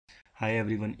Hi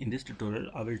everyone, in this tutorial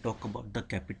I will talk about the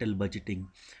capital budgeting.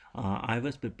 I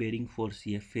was preparing for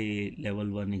CFA level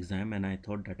 1 exam and I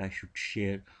thought that I should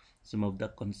share some of the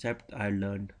concept I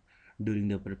learned during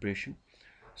the preparation.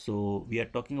 So we are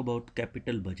talking about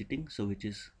capital budgeting, so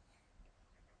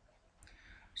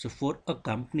for a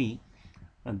company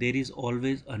there is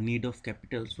always a need of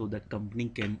capital so that company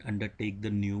can undertake the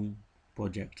new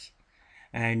projects,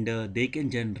 and they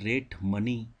can generate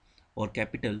money or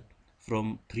capital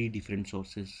from three different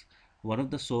sources. One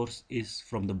of the source is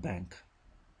from the bank.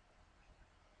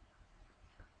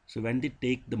 So when they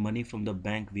take the money from the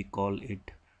bank, we call it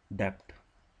debt.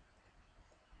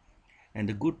 And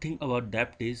the good thing about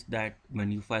debt is that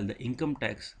when you file the income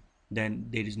tax, then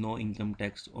there is no income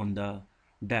tax on the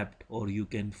debt, or you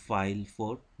can file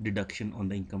for deduction on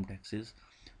the income taxes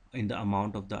in the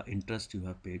amount of the interest you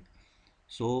have paid.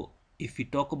 So if we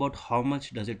talk about how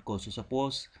much does it cost, so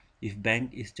suppose if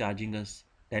bank is charging us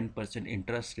 10%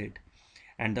 interest rate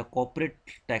and the corporate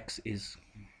tax is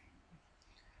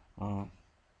uh,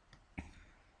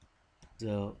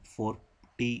 the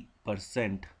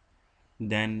 40%,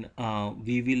 then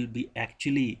we will be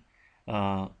actually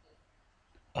uh,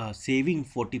 saving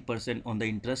 40% on the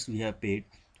interest we have paid.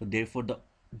 So therefore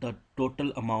the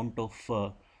total amount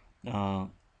of uh,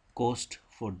 cost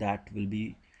for that will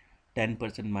be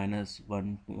 10% minus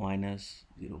 1 minus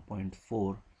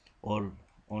 0.4, or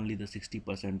only the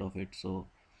 60% of it. So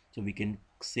we can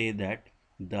say that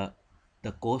the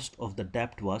cost of the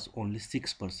debt was only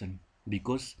 6%,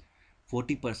 because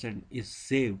 40% is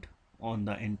saved on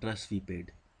the interest we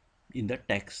paid in the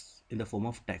tax, in the form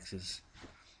of taxes.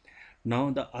 Now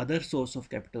the other source of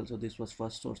capital, so this was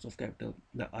first source of capital.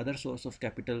 The other source of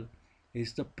capital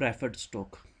is the preferred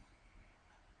stock.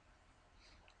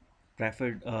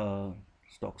 Preferred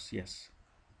stocks, yes.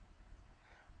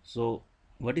 So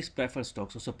what is preferred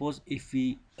stock? So suppose if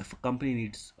a company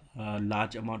needs a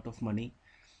large amount of money,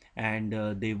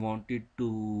 and they wanted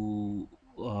to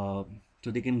uh, so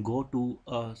they can go to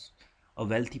a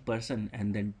wealthy person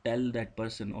and then tell that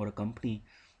person or a company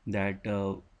that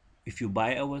if you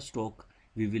buy our stock,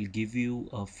 we will give you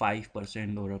a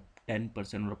 5% or a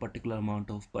 10% or a particular amount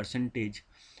of percentage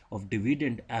of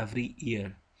dividend every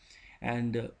year.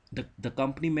 And the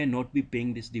company may not be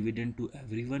paying this dividend to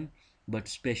everyone, but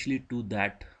especially to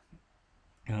that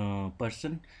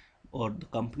person or the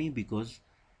company, because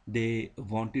they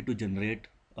wanted to generate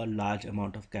a large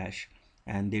amount of cash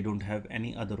and they don't have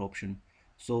any other option.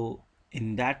 So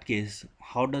in that case,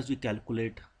 how does we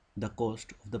calculate the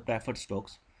cost of the preferred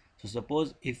stocks? So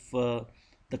suppose if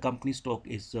the company stock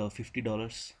is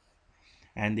 $50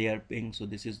 and they are paying, so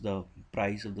this is the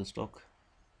price of the stock,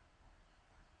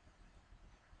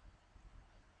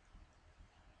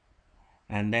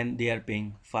 and then they are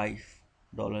paying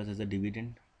 $5 as a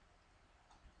dividend.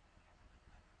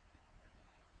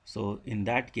 So in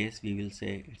that case, we will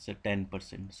say it's a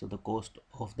 10%. So the cost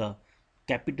of the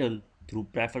capital through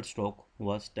preferred stock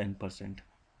was 10%.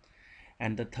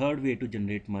 And the third way to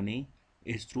generate money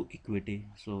is through equity.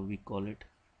 So we call it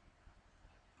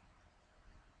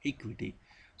equity.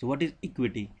 So what is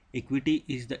equity? Equity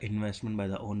is the investment by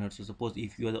the owner. So suppose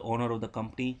if you are the owner of the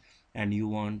company and you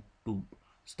want to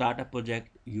start a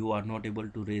project, you are not able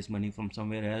to raise money from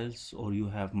somewhere else, or you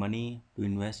have money to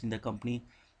invest in the company,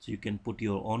 so you can put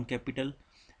your own capital,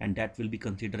 and that will be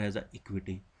considered as a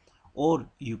equity. Or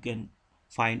you can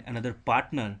find another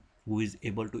partner who is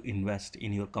able to invest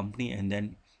in your company, and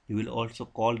then you will also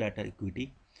call that a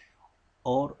equity.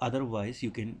 Or otherwise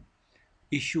you can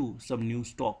issue some new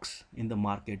stocks in the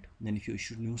market. Then if you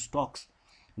issue new stocks,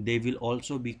 they will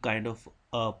also be kind of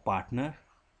a partner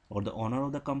or the owner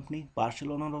of the company,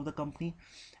 partial owner of the company,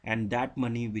 and that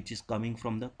money which is coming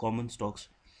from the common stocks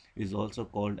is also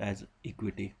called as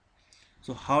equity.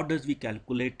 So how does we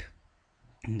calculate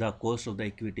the cost of the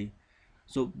equity?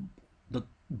 So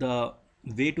the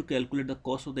way to calculate the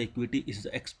cost of the equity is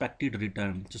the expected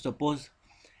return. So suppose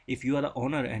if you are the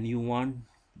owner and you want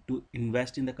to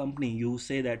invest in the company, you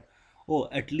say that, oh,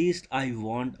 at least I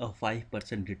want a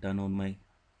 5% return on my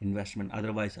investment,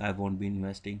 otherwise I won't be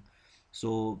investing.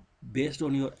 So based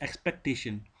on your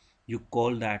expectation, you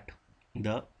call that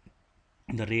the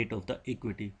the rate of the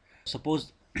equity.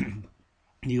 Suppose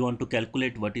you want to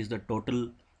calculate what is the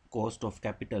total cost of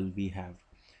capital we have.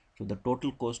 So the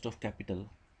total cost of capital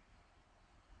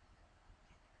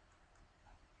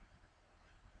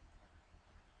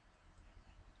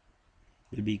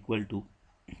will be equal to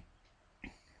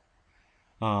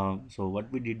so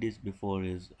what we did is before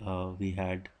is we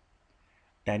had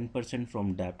 10%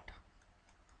 from debt,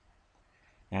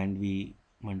 and we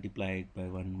multiply it by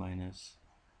 1 minus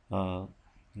uh,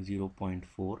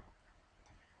 0.4,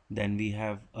 Then we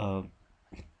have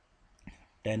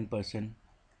 10%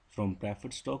 from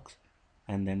preferred stocks,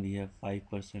 and then we have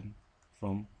 5%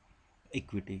 from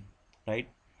equity, right?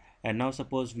 And now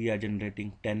suppose we are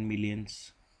generating 10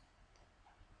 millions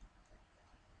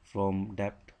from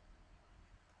debt,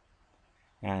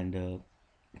 and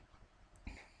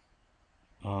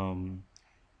um,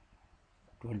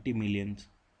 20 millions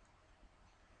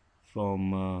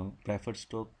from preferred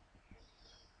stock,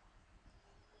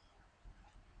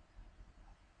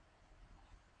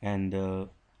 and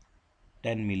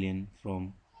 10 million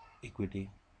from equity.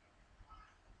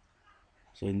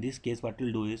 So in this case, what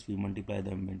we'll do is we multiply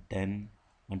them by 10,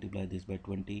 multiply this by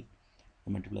 20,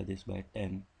 and multiply this by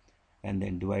 10, and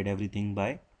then divide everything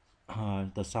by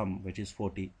the sum, which is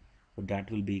 40. So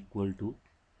that will be equal to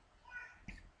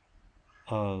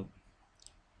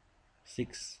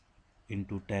 6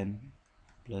 into 10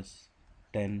 plus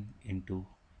 10 into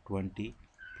 20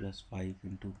 plus 5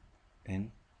 into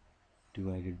 10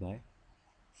 divided by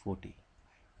 40.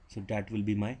 So that will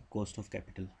be my cost of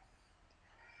capital.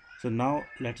 So now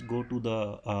let's go to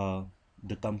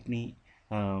the company's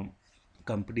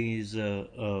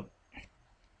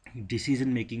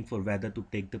decision making for whether to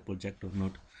take the project or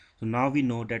not. So now we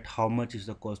know that how much is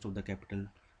the cost of the capital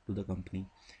to the company.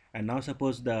 And now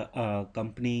suppose the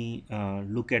company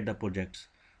look at the projects.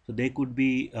 So they could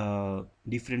be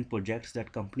different projects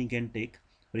that company can take.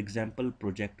 For example,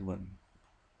 project 1.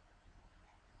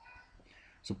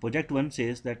 So project 1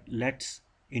 says that let's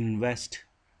invest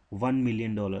 $1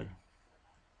 million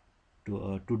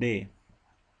today,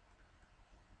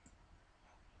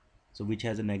 so which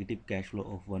has a negative cash flow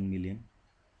of 1 million,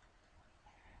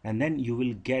 and then you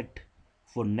will get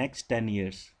for next 10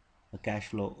 years a cash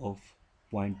flow of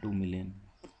 0.2 million.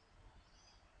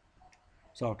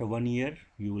 So after 1 year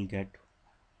you will get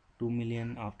 2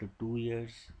 million, after 2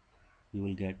 years you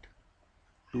will get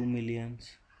 2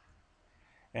 millions,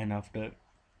 and after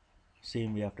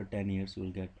same way after 10 years you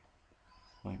will get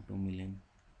 0.2 million.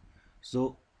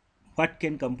 So what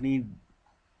can company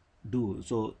do?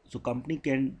 So company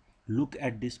can look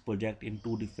at this project in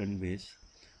two different ways.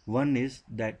 One is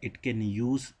that it can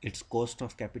use its cost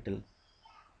of capital.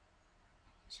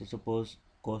 So suppose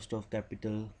cost of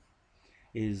capital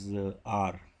is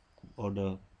R, or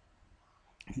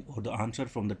the answer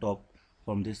from the top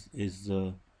from this is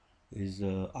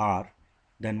R.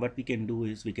 Then what we can do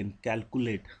is we can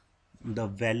calculate the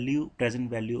present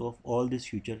value of all this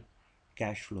future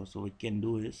cash flow. So we can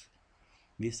do is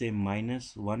we say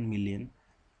minus 1 million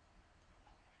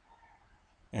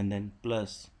and then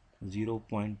plus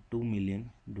 0.2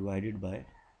 million divided by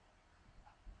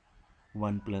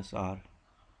 1 plus R,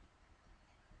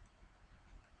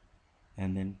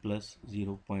 and then plus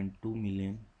 0.2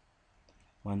 million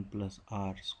 1 plus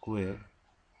R square,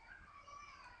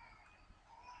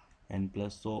 and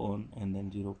plus so on, and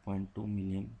then 0.2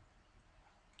 million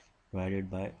divided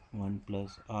by 1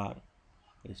 plus R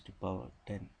raised to power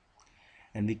 10.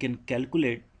 And we can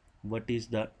calculate what is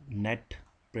the net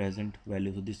present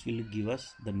value. So this will give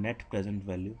us the net present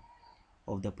value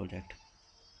of the project.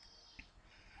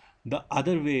 The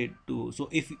other way to, so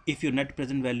if your net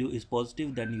present value is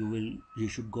positive, then you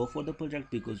should go for the project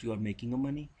because you are making a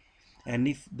money. And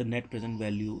if the net present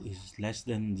value is less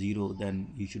than 0, then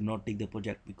you should not take the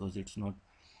project because it's not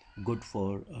good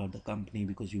for the company,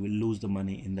 because you will lose the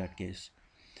money in that case.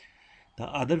 The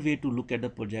other way to look at the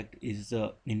project is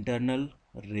the internal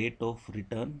rate of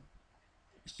return.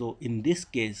 So in this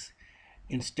case,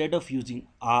 instead of using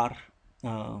R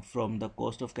from the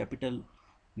cost of capital,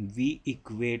 we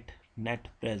equate net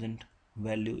present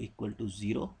value equal to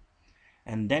 0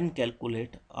 and then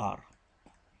calculate R.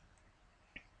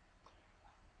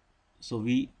 So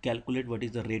we calculate what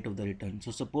is the rate of the return.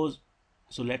 So suppose,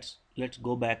 so let's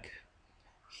go back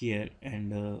here,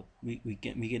 and we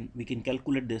can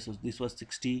calculate this. So this was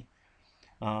 60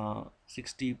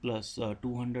 60 plus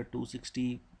 200,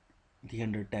 260,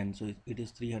 310. So it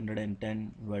is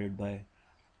 310 divided by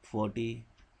 40,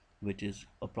 which is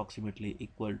approximately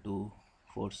equal to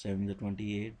 4 7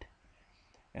 28,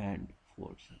 and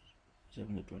 4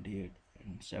 7 28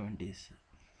 and 70.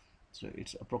 So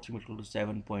it's approximately to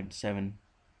 7.7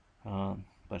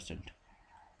 percent,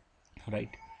 right?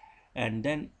 And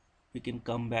then we can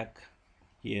come back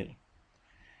here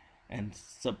and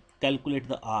calculate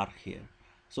the R here.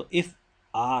 So if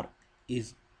R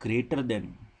is greater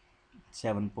than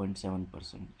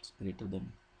 7.7%, it's greater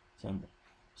than 7,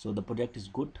 so the project is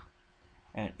good.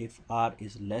 And if R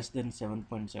is less than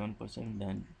 7.7%,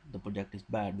 then the project is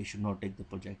bad, we should not take the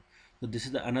project. So this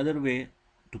is another way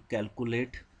to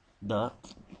calculate the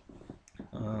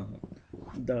uh,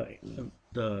 the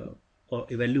or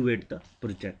evaluate the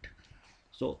project.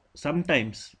 So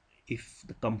sometimes if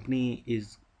the company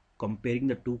is comparing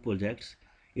the two projects,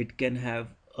 it can have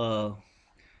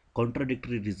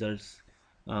contradictory results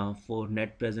for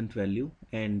net present value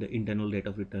and internal rate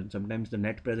of return. Sometimes the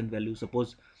net present value,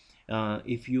 suppose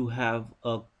if you have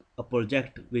a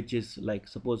project which is like,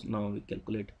 suppose now we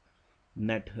calculate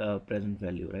net present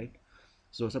value, right?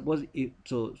 So suppose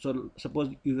suppose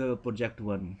you have a project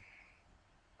one.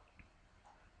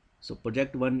 So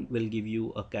project one will give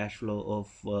you a cash flow of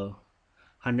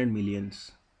 100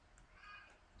 millions.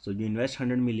 So you invest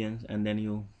 100 millions and then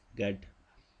you get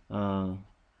uh,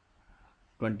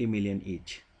 20 million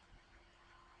each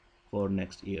for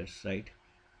next years, right?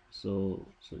 So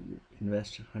you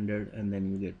invest 100 and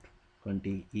then you get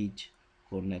 20 each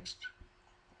for next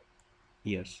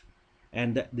years.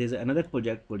 And there's another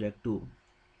project, project 2,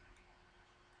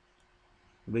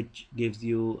 which gives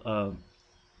you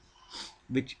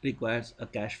which requires a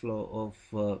cash flow of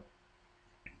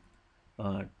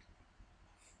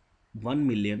 1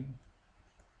 million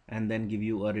and then give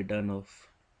you a return of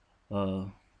uh,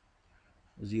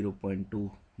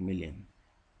 0.2 million,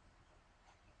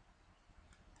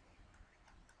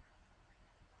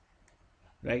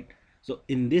 right? So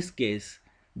in this case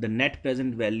the net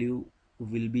present value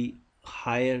will be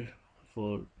higher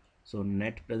for, so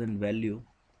net present value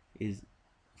is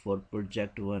for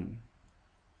project 1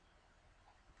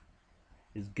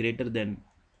 is greater than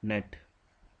net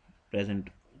present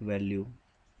value,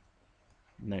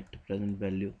 net present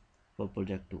value for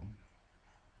project 2.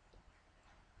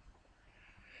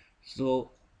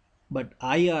 So but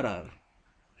IRR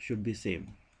should be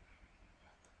same.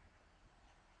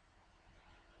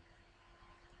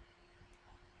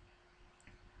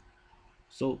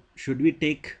 So should we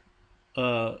take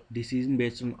a decision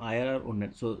based on IRR or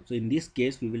net? So in this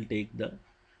case we will take the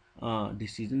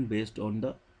decision based on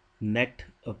the net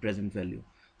present value.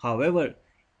 However,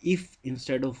 if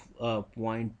instead of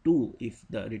point 0.2, if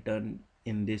the return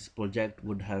in this project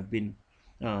would have been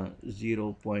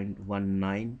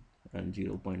 0.19 and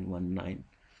 0.19,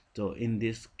 so in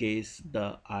this case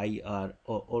the IR,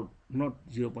 or not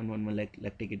 0.11, like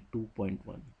take it 2.1,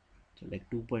 so like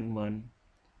 2.1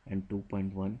 and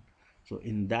 2.1. So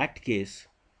in that case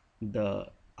the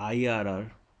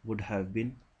IRR would have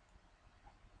been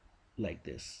like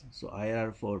this. So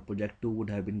IRR for project 2 would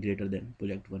have been greater than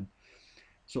project 1.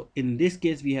 So in this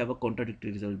case we have a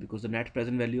contradictory result, because the net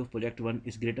present value of project 1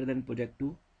 is greater than project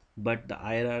 2, but the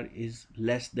IRR is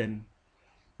less than,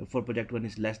 for project 1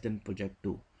 is less than project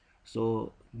 2.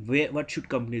 So what should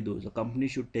company do? The company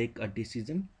should take a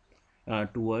decision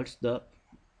towards the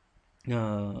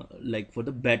like for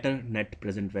the better net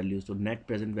present value. So net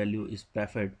present value is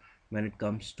preferred when it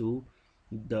comes to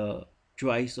the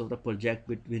choice of the project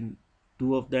between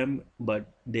two of them, but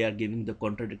they are giving the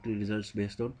contradictory results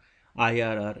based on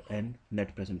IRR and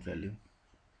net present value.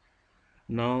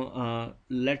 Now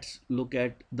let's look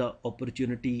at the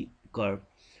opportunity curve.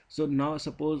 So now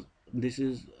suppose this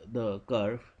is the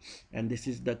curve and this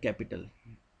is the capital.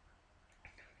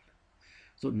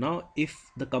 So now if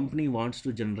the company wants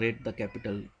to generate the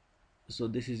capital, so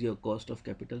this is your cost of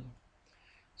capital.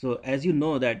 So as you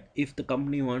know that if the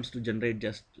company wants to generate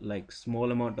just like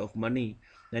small amount of money,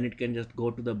 then it can just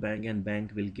go to the bank and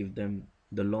bank will give them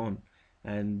the loan,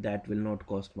 and that will not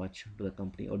cost much to the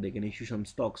company, or they can issue some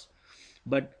stocks.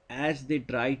 But as they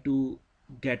try to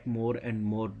get more and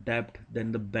more debt,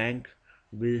 then the bank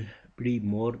will be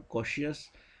more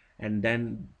cautious, and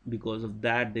then because of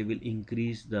that they will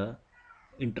increase the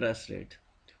interest rate,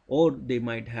 or they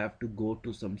might have to go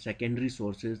to some secondary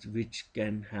sources which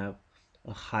can have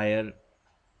a higher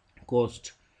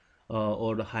cost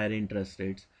or the higher interest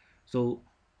rates. So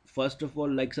first of all,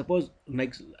 like suppose,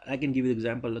 like I can give you an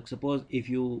example, like suppose if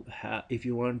you have, if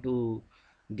you want to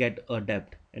get a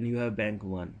debt and you have bank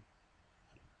 1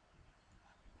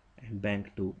 and bank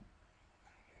 2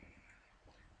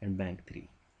 and bank 3,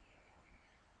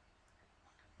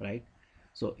 right?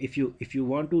 So if you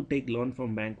want to take loan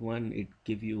from bank 1, it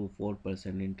give you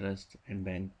 4% interest, and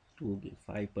bank 2 give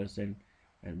 5%,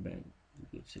 and bank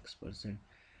give 6.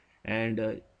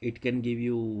 And it can give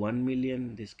you 1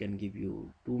 million, this can give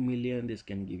you 2 million, this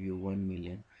can give you 1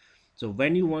 million. So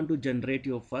when you want to generate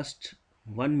your first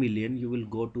 1 million, you will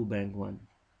go to bank 1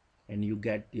 and you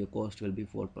get, your cost will be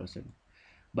 4%.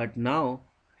 But now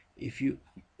if you,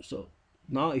 so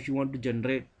now if you want to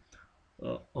generate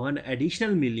an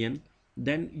additional million,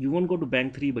 then you won't go to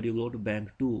bank 3 but you go to bank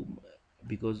 2,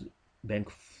 because bank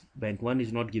 1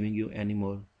 is not giving you any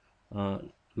more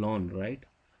loan, right?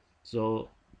 So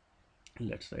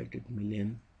let's write it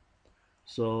million.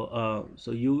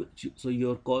 So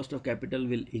your cost of capital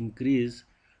will increase.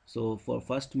 So for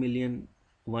first million,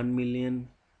 1 million,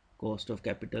 cost of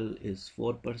capital is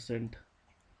 4%.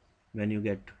 When you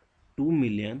get 2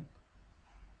 million,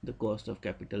 the cost of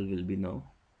capital will be now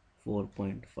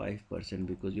 4.5%,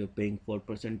 because you're paying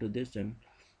 4% to this and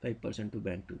 5% to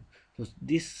bank too. So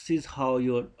this is how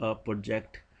your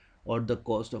project or the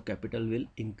cost of capital will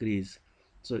increase.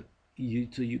 So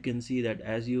you can see that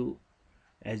as you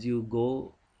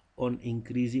go on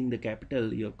increasing the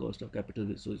capital, your cost of capital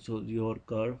will, so your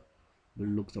curve will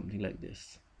look something like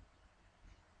this.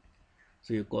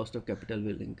 So your cost of capital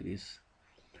will increase.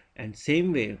 And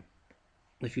same way,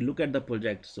 if you look at the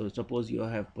project, so suppose you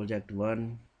have project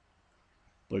 1,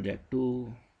 project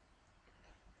 2,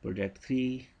 project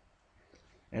 3,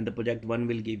 and the project 1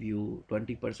 will give you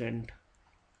 20%,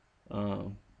 uh,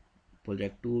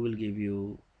 project 2 will give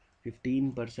you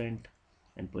 15%,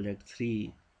 and project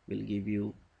 3 will give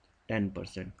you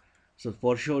 10%. So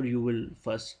for sure you will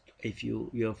first, if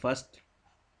your first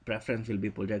preference will be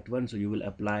project 1, so you will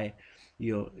apply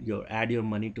your add your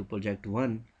money to project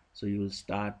 1. So you will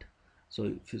start,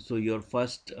 so your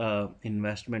first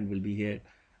investment will be here.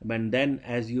 But then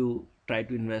as you try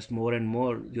to invest more and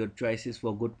more, your choices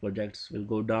for good projects will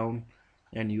go down,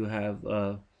 and you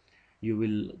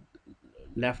will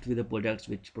left with the projects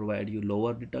which provide you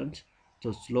lower returns.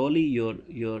 So slowly your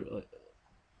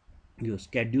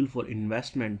schedule for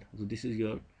investment, so this is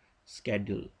your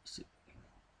schedule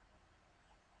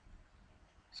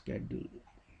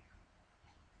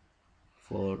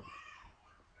for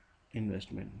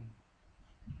investment,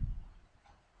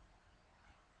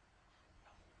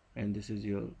 and this is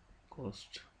your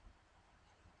cost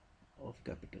of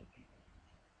capital.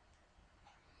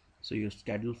 So your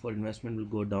schedule for investment will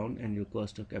go down and your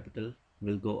cost of capital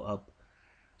will go up.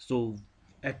 So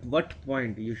at what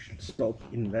point you should stop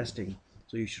investing?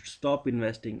 So you should stop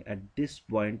investing at this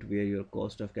point where your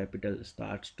cost of capital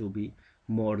starts to be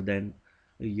more than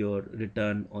your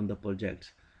return on the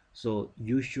projects. So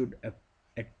you should at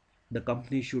the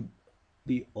company should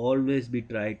be always be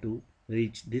try to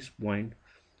reach this point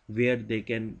where they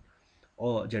can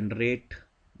generate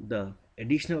the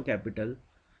additional capital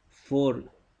for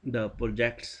the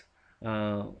projects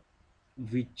uh,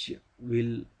 which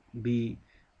will be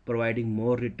providing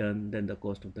more return than the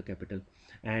cost of the capital.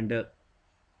 And uh,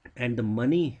 and the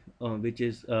money which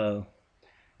is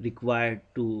required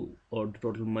to, or the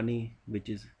total money which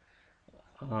is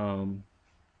um,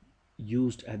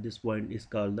 used at this point is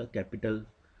called the capital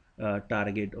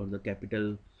target, or the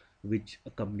capital which a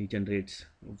company generates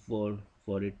for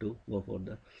it to go for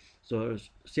the. So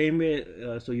same way,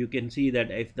 so you can see that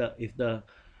if the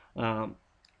um,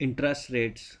 interest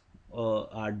rates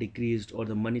are decreased, or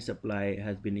the money supply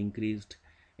has been increased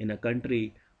in a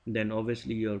country, then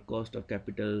obviously your cost of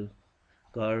capital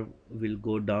curve will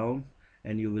go down,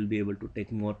 and you will be able to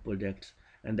take more projects,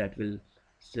 and that will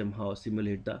somehow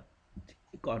simulate the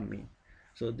economy.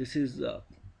 So this is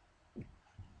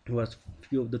was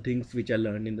few of the things which I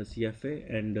learned in the CFA,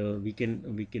 and we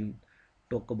can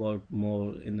talk about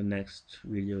more in the next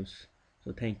videos.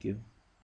 So thank you.